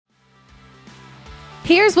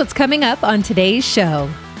Here's what's coming up on today's show.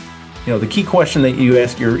 The key question that you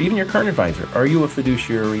ask even your current advisor, are you a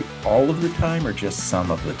fiduciary all of the time or just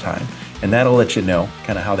some of the time? And that'll let you know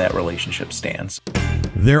kind of how that relationship stands.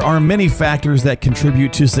 There are many factors that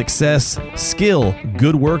contribute to success: skill,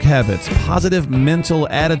 good work habits, positive mental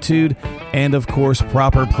attitude, and of course,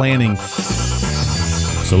 proper planning.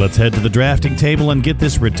 So let's head to the drafting table and get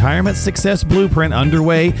this retirement success blueprint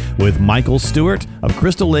underway with Michael Stewart of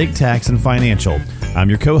Crystal Lake Tax and Financial. I'm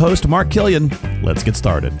your co-host, Mark Killian. Let's get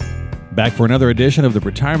started. Back for another edition of the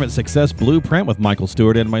Retirement Success Blueprint with Michael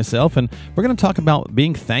Stewart and myself, and we're going to talk about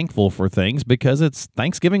being thankful for things because it's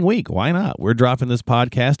Thanksgiving week. Why not? We're dropping this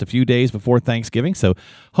podcast a few days before Thanksgiving, so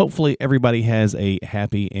hopefully everybody has a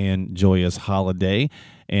happy and joyous holiday,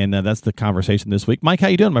 and that's the conversation this week. Mike, how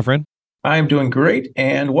you doing, my friend? I'm doing great,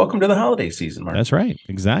 and welcome to the holiday season, Mark. That's right,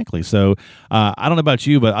 exactly. So I don't know about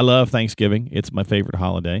you, but I love Thanksgiving. It's my favorite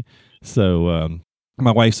holiday. So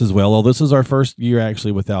my wife's as well. This is our first year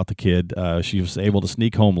actually without the kid. She was able to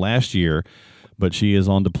sneak home last year, but she is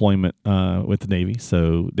on deployment with the Navy,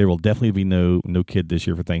 so there will definitely be no kid this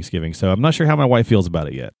year for Thanksgiving. So I'm not sure how my wife feels about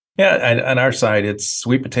it yet. Yeah, on our side, it's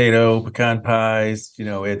sweet potato, pecan pies.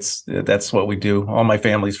 That's what we do. All my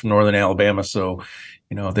family's from Northern Alabama, so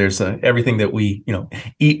there's everything that we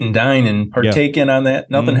eat and dine and partake in on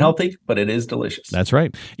that. Nothing healthy, but it is delicious. That's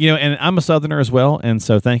right. And I'm a Southerner as well, and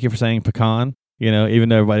so thank you for saying pecan. Even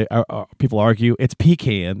though people argue it's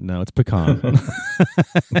pecan, no, it's pecan.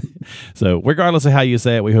 So regardless of how you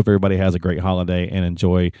say it, we hope everybody has a great holiday and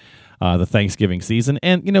enjoy the Thanksgiving season.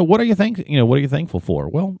 And what are you thankful for?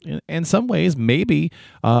 Well, in some ways, maybe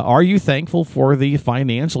are you thankful for the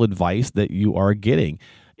financial advice that you are getting?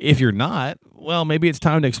 If you're not, well, maybe it's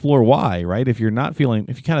time to explore why, right? If you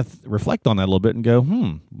kind of reflect on that a little bit and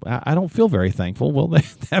go, I don't feel very thankful. Well,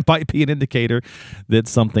 that might be an indicator that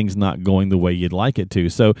something's not going the way you'd like it to.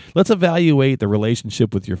 So let's evaluate the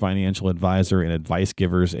relationship with your financial advisor and advice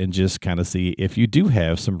givers and just kind of see if you do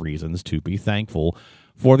have some reasons to be thankful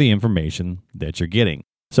for the information that you're getting.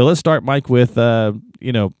 So let's start, Mike, with,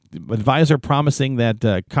 advisor promising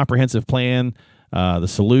that comprehensive plan, the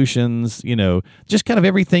solutions, just kind of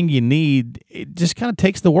everything you need. It just kind of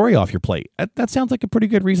takes the worry off your plate. That sounds like a pretty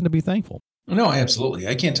good reason to be thankful. No, absolutely.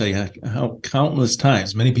 I can't tell you how countless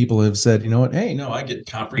times many people have said, hey, no, I get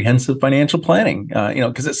comprehensive financial planning,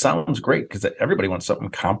 because it sounds great because everybody wants something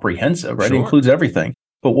comprehensive, right? Sure. It includes everything.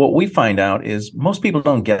 But what we find out is most people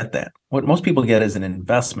don't get that. What most people get is an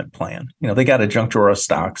investment plan. They got a junk drawer of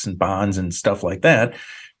stocks and bonds and stuff like that.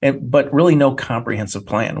 But really no comprehensive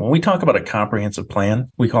plan. When we talk about a comprehensive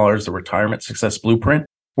plan, we call ours the Retirement Success Blueprint.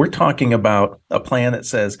 We're talking about a plan that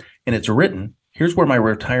says, and it's written, here's where my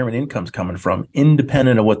retirement income's coming from,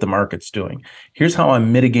 independent of what the market's doing. Here's how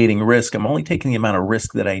I'm mitigating risk. I'm only taking the amount of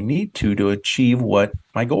risk that I need to achieve what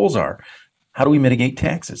my goals are. How do we mitigate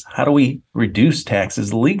taxes? How do we reduce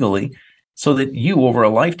taxes legally so that you over a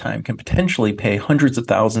lifetime can potentially pay hundreds of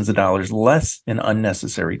thousands of dollars less in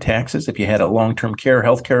unnecessary taxes? If you had a long-term care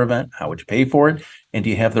healthcare event, how would you pay for it? And do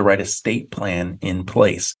you have the right estate plan in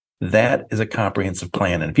place? That is a comprehensive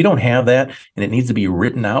plan. And if you don't have that and it needs to be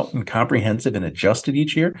written out and comprehensive and adjusted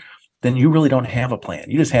each year, then you really don't have a plan.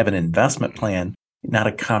 You just have an investment plan, not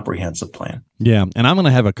a comprehensive plan. Yeah, and I'm going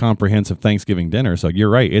to have a comprehensive Thanksgiving dinner, so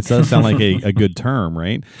you're right. It does sound like a good term,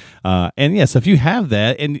 right? And yes, if you have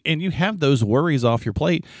that and you have those worries off your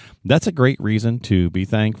plate, that's a great reason to be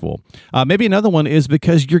thankful. Maybe another one is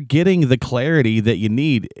because you're getting the clarity that you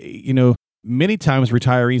need. Many times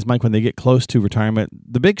retirees, Mike, when they get close to retirement,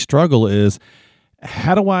 the big struggle is,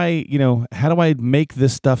 how do I make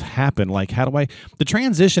this stuff happen? Like, the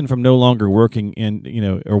transition from no longer working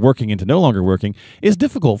or working into no longer working is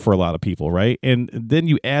difficult for a lot of people, right? And then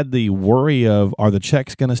you add the worry of, are the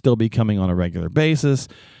checks going to still be coming on a regular basis?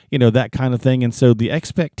 That kind of thing. And so the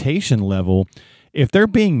expectation level, if they're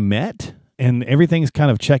being met and everything's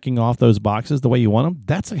kind of checking off those boxes the way you want them,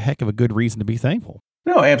 that's a heck of a good reason to be thankful.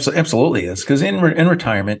 No, absolutely is. Because in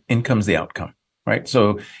retirement, income's the outcome. Right.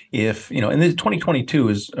 So if, and this 2022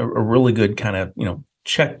 is a really good kind of,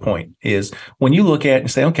 checkpoint is when you look at and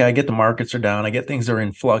say, okay, I get the markets are down, I get things are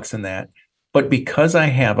in flux and that, but because I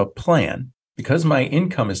have a plan, because my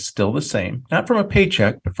income is still the same, not from a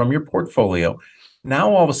paycheck, but from your portfolio,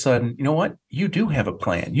 now all of a sudden, you know what? You do have a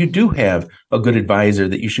plan. You do have a good advisor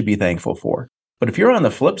that you should be thankful for. But if you're on the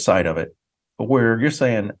flip side of it, where you're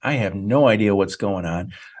saying, I have no idea what's going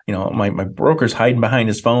on. My broker's hiding behind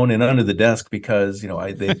his phone and under the desk because,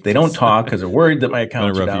 they don't talk because they're worried that my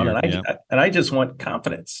accounts are down. And I just want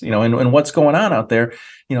confidence, and what's going on out there.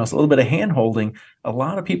 It's a little bit of hand holding. A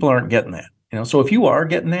lot of people aren't getting that, So if you are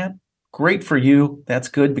getting that, great for you. That's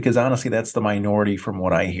good, because honestly, that's the minority from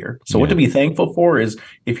what I hear. So what to be thankful for is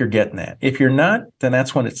if you're getting that. If you're not, then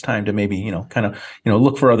that's when it's time to maybe, kind of,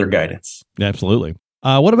 look for other guidance. Absolutely.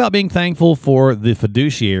 What about being thankful for the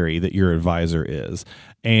fiduciary that your advisor is?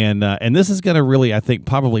 And this is going to really, I think,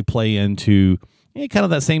 probably play into kind of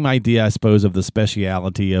that same idea, I suppose, of the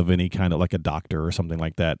speciality of any kind of like a doctor or something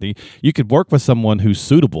like that. You could work with someone who's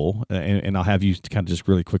suitable, and I'll have you kind of just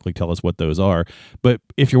really quickly tell us what those are. But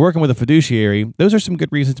if you're working with a fiduciary, those are some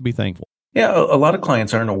good reasons to be thankful. Yeah, a lot of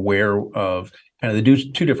clients aren't aware of kind of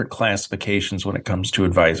the two different classifications when it comes to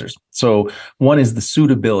advisors. So one is the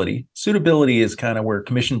suitability. Suitability is kind of where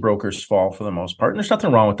commission brokers fall for the most part. And there's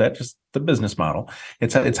nothing wrong with that, just the business model.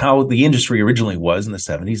 It's how the industry originally was in the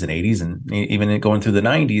 70s and 80s and even going through the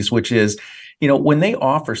 90s, which is, when they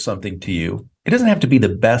offer something to you, it doesn't have to be the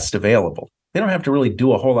best available. They don't have to really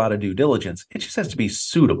do a whole lot of due diligence. It just has to be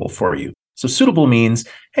suitable for you. So suitable means,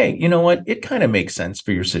 hey, you know what? It kind of makes sense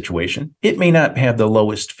for your situation. It may not have the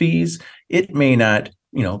lowest fees. It may not,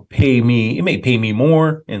 pay me. It may pay me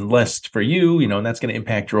more and less for you, and that's going to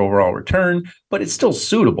impact your overall return, but it's still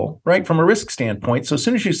suitable, right? From a risk standpoint. So as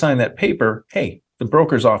soon as you sign that paper, hey, the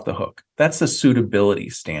broker's off the hook. That's the suitability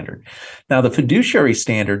standard. Now, the fiduciary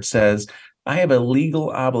standard says, I have a legal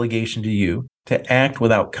obligation to you to act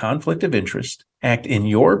without conflict of interest, act in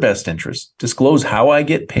your best interest, disclose how I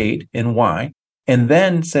get paid and why, and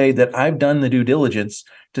then say that I've done the due diligence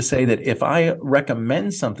to say that if I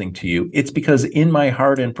recommend something to you, it's because in my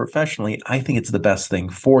heart and professionally, I think it's the best thing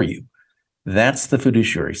for you. That's the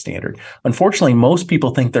fiduciary standard. Unfortunately, most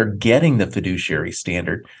people think they're getting the fiduciary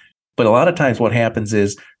standard, but a lot of times what happens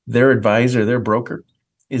is their advisor, their broker,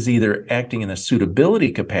 is either acting in a suitability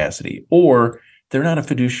capacity or they're not a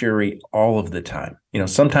fiduciary all of the time.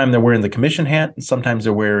 Sometimes they're wearing the commission hat and sometimes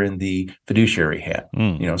they're wearing the fiduciary hat.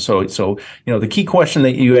 So the key question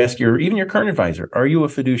that you ask even your current advisor, are you a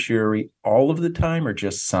fiduciary all of the time or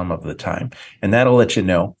just some of the time? And that'll let you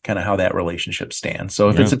know kind of how that relationship stands. So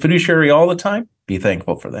if it's a fiduciary all the time, be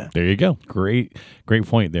thankful for that. There you go. Great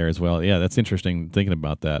point there as well. Yeah, that's interesting thinking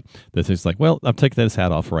about that. That's just like, well, I'll take this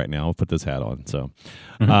hat off right now. I'll put this hat on. So,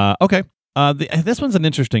 okay. This one's an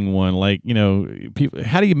interesting one. Like, people,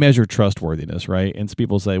 how do you measure trustworthiness, right? And so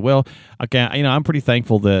people say, well, okay, I'm pretty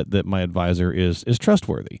thankful that my advisor is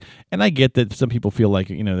trustworthy. And I get that some people feel like,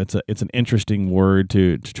 it's an interesting word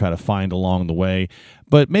to try to find along the way.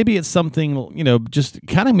 But maybe it's something, just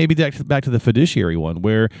kind of maybe back to the fiduciary one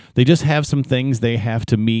where they just have some things they have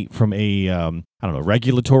to meet from a,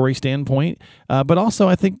 regulatory standpoint. But also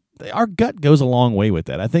I think our gut goes a long way with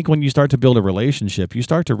that. I think when you start to build a relationship, you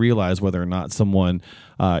start to realize whether or not someone,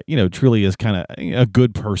 truly is kind of a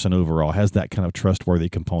good person overall, has that kind of trustworthy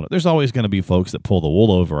component. There's always going to be folks that pull the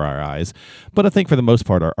wool over our eyes, but I think for the most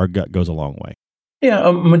part, our gut goes a long way. Yeah,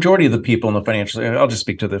 a majority of the people in the I'll just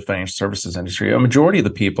speak to the financial services industry. A majority of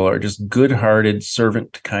the people are just good-hearted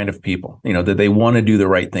servant kind of people, that they want to do the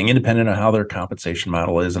right thing, independent of how their compensation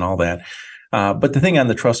model is and all that. But the thing on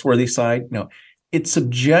the trustworthy side, it's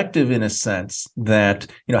subjective in a sense that,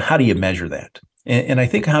 how do you measure that? And I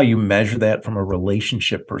think how you measure that from a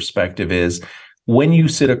relationship perspective is when you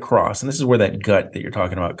sit across, and this is where that gut that you're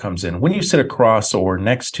talking about comes in, when you sit across or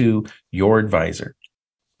next to your advisor,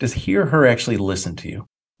 does he or her actually listen to you?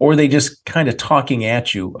 Or are they just kind of talking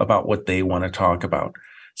at you about what they want to talk about?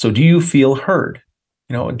 So do you feel heard?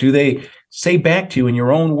 Do they say back to you in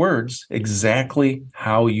your own words exactly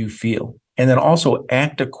how you feel? And then also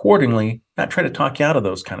act accordingly, not try to talk you out of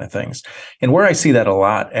those kind of things. And where I see that a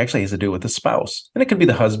lot actually has to do with the spouse. And it could be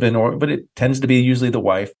the husband, but it tends to be usually the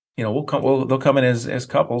wife. They'll come in as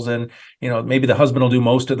couples, and maybe the husband will do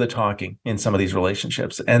most of the talking in some of these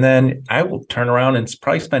relationships, and then I will turn around and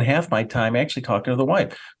probably spend half my time actually talking to the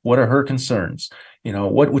wife. What are her concerns?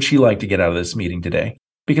 What would she like to get out of this meeting today?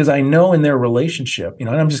 Because I know in their relationship, and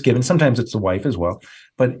I'm just giving, sometimes it's the wife as well,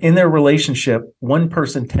 but in their relationship, one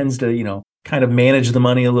person tends to, kind of manage the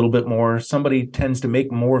money a little bit more. Somebody tends to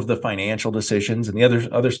make more of the financial decisions, and the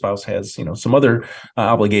other spouse has, some other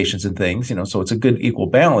obligations and things, so it's a good equal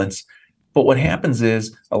balance. But what happens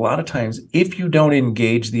is a lot of times, if you don't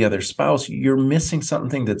engage the other spouse, you're missing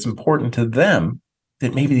something that's important to them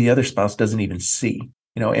that maybe the other spouse doesn't even see,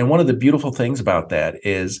 and one of the beautiful things about that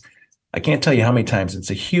is I can't tell you how many times it's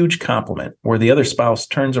a huge compliment where the other spouse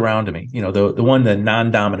turns around to me, the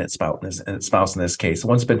non-dominant spouse in this case, the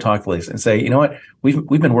one's been talking to us and say, we've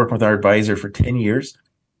been working with our advisor for 10 years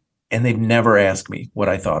and they've never asked me what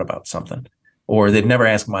I thought about something, or they've never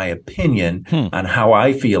asked my opinion on how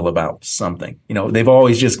I feel about something. They've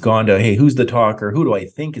always just gone to, hey, who's the talker? Who do I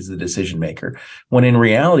think is the decision maker? When in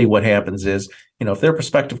reality, what happens is if they're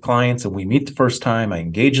prospective clients and we meet the first time, I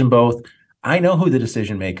engage them both, I know who the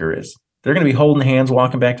decision maker is. They're going to be holding hands,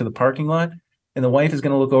 walking back to the parking lot, and the wife is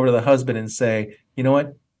going to look over to the husband and say, you know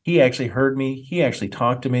what? He actually heard me. He actually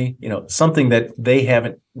talked to me, something that they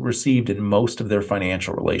haven't received in most of their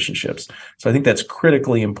financial relationships. So I think that's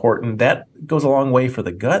critically important. That goes a long way for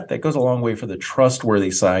the gut. That goes a long way for the trustworthy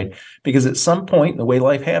side, because at some point, the way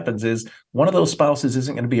life happens is one of those spouses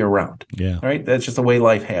isn't going to be around. Yeah. Right. That's just the way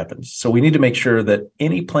life happens. So we need to make sure that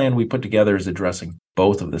any plan we put together is addressing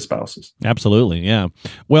both of the spouses. Absolutely. Yeah.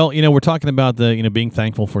 Well, we're talking about the, being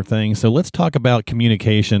thankful for things. So let's talk about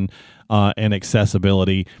communication and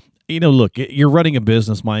accessibility. Look, you're running a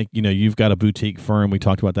business, Mike. You've got a boutique firm. We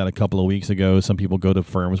talked about that a couple of weeks ago. Some people go to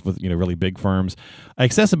firms with, really big firms.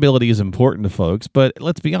 Accessibility is important to folks, but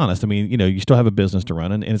let's be honest. I mean, you still have a business to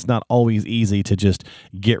run, and it's not always easy to just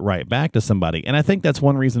get right back to somebody. And I think that's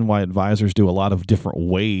one reason why advisors do a lot of different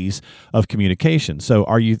ways of communication. So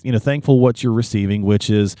are you, thankful what you're receiving, which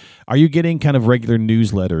is, are you getting kind of regular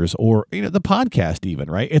newsletters or, the podcast even,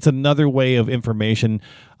 right? It's another way of information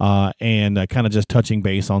and kind of just touching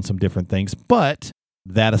base on some different things. But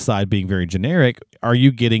that aside, being very generic, are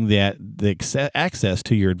you getting the access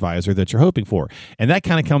to your advisor that you're hoping for? And that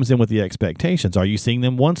kind of comes in with the expectations. Are you seeing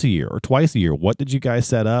them once a year or twice a year? What did you guys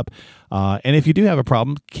set up? And if you do have a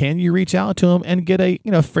problem, can you reach out to them and get a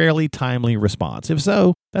fairly timely response? If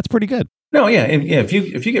so, that's pretty good. No, yeah. If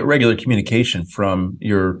you get regular communication from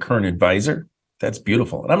your current advisor, that's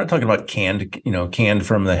beautiful. And I'm not talking about canned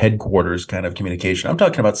from the headquarters kind of communication. I'm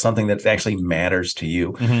talking about something that actually matters to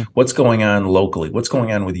you. Mm-hmm. What's going on locally? What's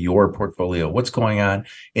going on with your portfolio? What's going on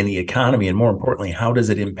in the economy? And more importantly, how does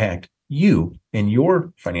it impact you and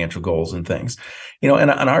your financial goals and things? And on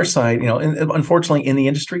our side, and unfortunately in the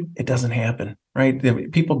industry, it doesn't happen,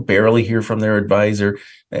 right? People barely hear from their advisor.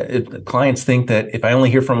 Clients think that if I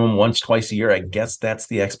only hear from them once, twice a year, I guess that's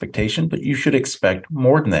the expectation, but you should expect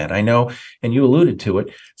more than that. I know, and you alluded to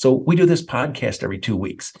it. So we do this podcast every 2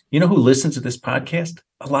 weeks. You know who listens to this podcast?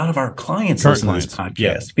 A lot of our clients listen to this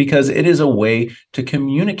podcast because it is a way to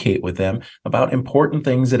communicate with them about important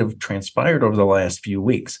things that have transpired over the last few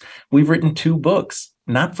weeks. We've written 2 books,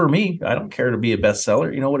 not for me. I don't care to be a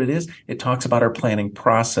bestseller. You know what it is? It talks about our planning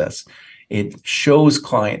process. It shows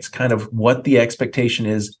clients kind of what the expectation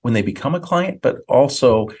is when they become a client, but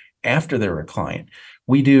also after they're a client.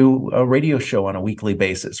 We do a radio show on a weekly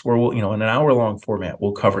basis where we'll, in an hour-long format,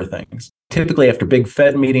 we'll cover things. Typically after big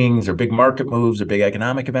Fed meetings or big market moves or big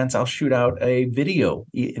economic events, I'll shoot out a video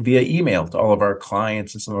via email to all of our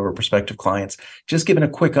clients and some of our prospective clients, just giving a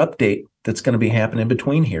quick update that's going to be happening in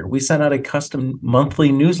between here. We send out a custom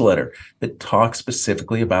monthly newsletter that talks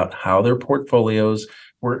specifically about how their portfolios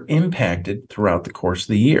were impacted throughout the course of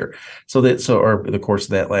the year. Or the course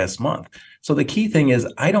of that last month. So the key thing is,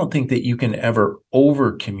 I don't think that you can ever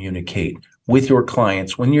over communicate with your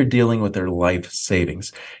clients when you're dealing with their life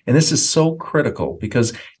savings. And this is so critical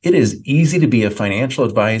because it is easy to be a financial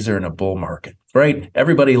advisor in a bull market, right?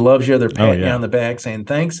 Everybody loves you. They're patting you on the back saying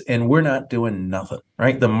thanks, and we're not doing nothing,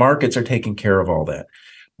 right? The markets are taking care of all that.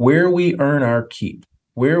 Where we earn our keep,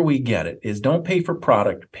 where we get it, is don't pay for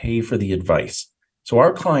product, pay for the advice. So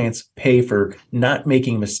our clients pay for not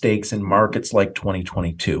making mistakes in markets like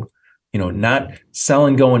 2022, not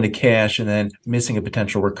selling, going to cash, and then missing a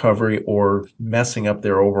potential recovery or messing up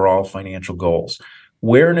their overall financial goals.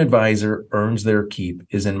 Where an advisor earns their keep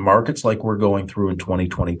is in markets like we're going through in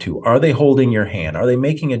 2022. Are they holding your hand? Are they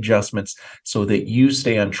making adjustments so that you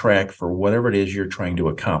stay on track for whatever it is you're trying to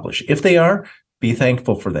accomplish? If they are, be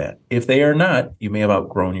thankful for that. If they are not, you may have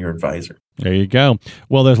outgrown your advisor. There you go.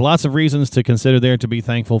 Well, there's lots of reasons to consider there to be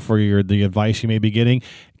thankful for the advice you may be getting,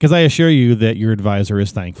 because I assure you that your advisor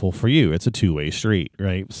is thankful for you. It's a two-way street,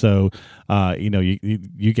 right? So,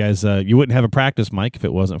 you guys, you wouldn't have a practice, Mike, if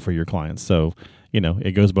it wasn't for your clients. So,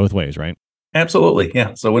 it goes both ways, right? Absolutely.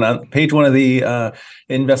 Yeah. So when on page 1 of the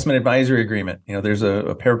investment advisory agreement, there's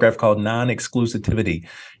a paragraph called non-exclusivity.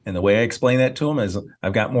 And the way I explain that to them is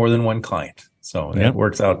I've got more than one client. So it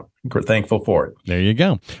works out. We're thankful for it. There you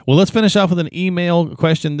go. Well, let's finish off with an email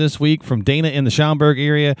question this week from Dana in the Schaumburg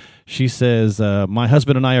area. She says, my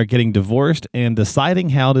husband and I are getting divorced and deciding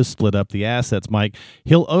how to split up the assets, Mike.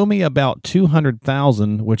 He'll owe me about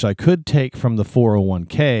 $200,000, which I could take from the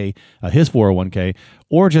 401k, his 401k,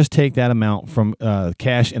 or just take that amount from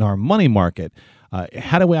cash in our money market.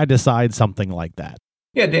 How do I decide something like that?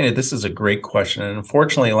 Yeah, Dana, this is a great question. And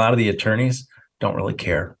unfortunately, a lot of the attorneys don't really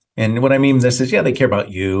care. And what I mean this is, they care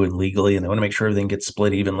about you and legally, and they want to make sure everything gets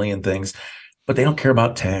split evenly and things, but they don't care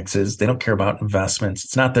about taxes. They don't care about investments.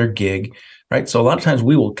 It's not their gig, right? So a lot of times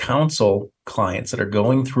we will counsel clients that are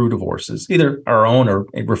going through divorces, either our own or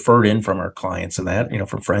referred in from our clients and that,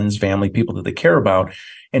 from friends, family, people that they care about.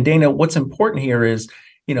 And Dana, what's important here is,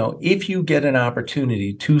 if you get an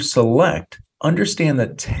opportunity to select, understand the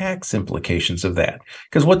tax implications of that.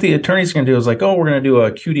 Because what the attorney's going to do is like, oh, we're going to do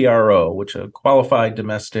a QDRO, which a qualified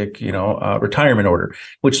domestic, retirement order,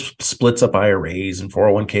 which splits up IRAs and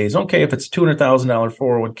 401ks. Okay, if it's $200,000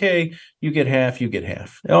 401k, you get half, you get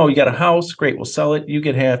half. Oh, you got a house? Great, we'll sell it. You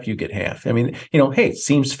get half, you get half. I mean, hey, it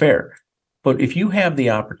seems fair. But if you have the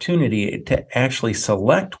opportunity to actually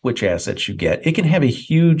select which assets you get, it can have a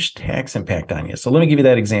huge tax impact on you. So let me give you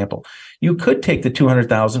that example. You could take the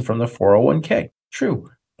 $200,000 from the 401k. True,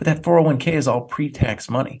 but that 401k is all pre-tax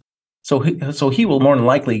money. So he will more than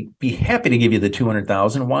likely be happy to give you the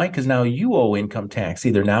 $200,000. Why? Because now you owe income tax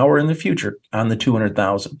either now or in the future on the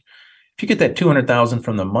 $200,000. If you get that $200,000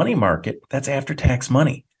 from the money market, that's after-tax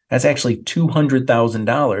money. That's actually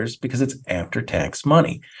 $200,000 because it's after-tax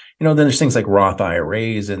money. Then there's things like Roth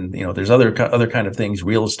IRAs and, there's other kind of things,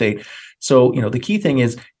 real estate. So, the key thing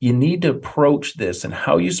is you need to approach this and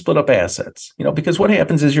how you split up assets, because what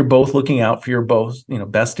happens is you're both looking out for your both,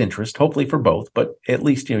 best interest, hopefully for both, but at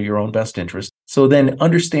least, your own best interest. So then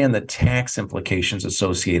understand the tax implications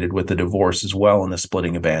associated with the divorce as well and the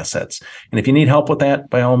splitting of assets. And if you need help with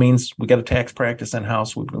that, by all means, we got a tax practice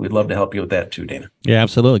in-house. We'd love to help you with that too, Dana. Yeah,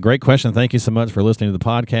 absolutely. Great question. Thank you so much for listening to the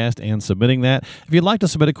podcast and submitting that. If you'd like to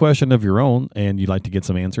submit a question of your own and you'd like to get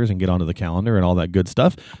some answers and get onto the calendar and all that good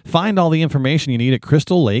stuff, find all the information you need at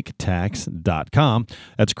crystallaketax.com.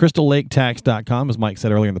 That's crystallaketax.com. As Mike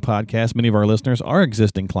said earlier in the podcast, many of our listeners are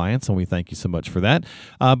existing clients, and we thank you so much for that.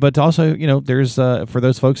 But also, there's for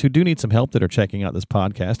those folks who do need some help that are checking out this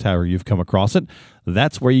podcast, however you've come across it,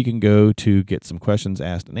 that's where you can go to get some questions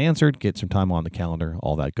asked and answered, get some time on the calendar,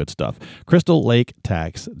 all that good stuff.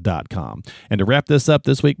 crystallaketax.com. And to wrap this up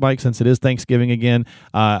this week, Mike, since it is Thanksgiving again,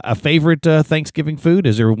 a favorite Thanksgiving food?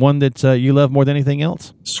 Is there one that you love more than anything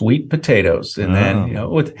else? Sweet potatoes. And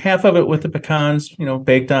then, with half of it with the pecans,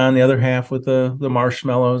 baked on, the other half with the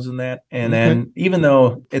marshmallows and that. And then even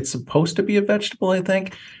though it's supposed to be a vegetable, I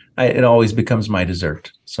think, it always becomes my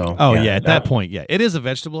dessert. So, at that point, it is a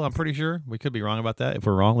vegetable. I'm pretty sure. We could be wrong about that. If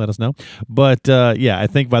we're wrong, let us know. But I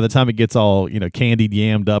think by the time it gets all candied,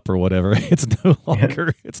 yammed up or whatever, it's no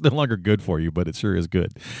longer good for you. But it sure is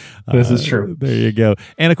good. This is true. There you go.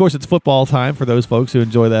 And of course, it's football time for those folks who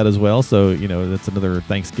enjoy that as well. So that's another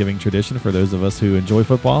Thanksgiving tradition for those of us who enjoy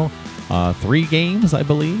football. 3 games, I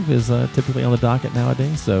believe, is typically on the docket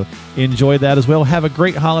nowadays. So enjoy that as well. Have a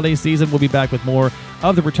great holiday season. We'll be back with more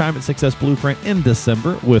of the Retirement Success Blueprint in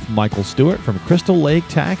December with Michael Stewart from Crystal Lake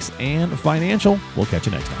Tax and Financial. We'll catch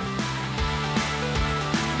you next time.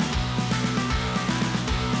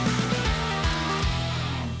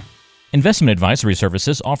 Investment advisory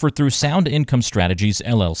services offered through Sound Income Strategies,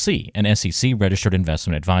 LLC, an SEC-registered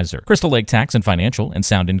investment advisor. Crystal Lake Tax and Financial and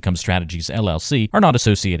Sound Income Strategies, LLC, are not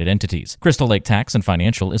associated entities. Crystal Lake Tax and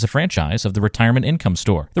Financial is a franchise of the Retirement Income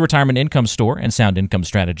Store. The Retirement Income Store and Sound Income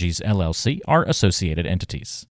Strategies, LLC, are associated entities.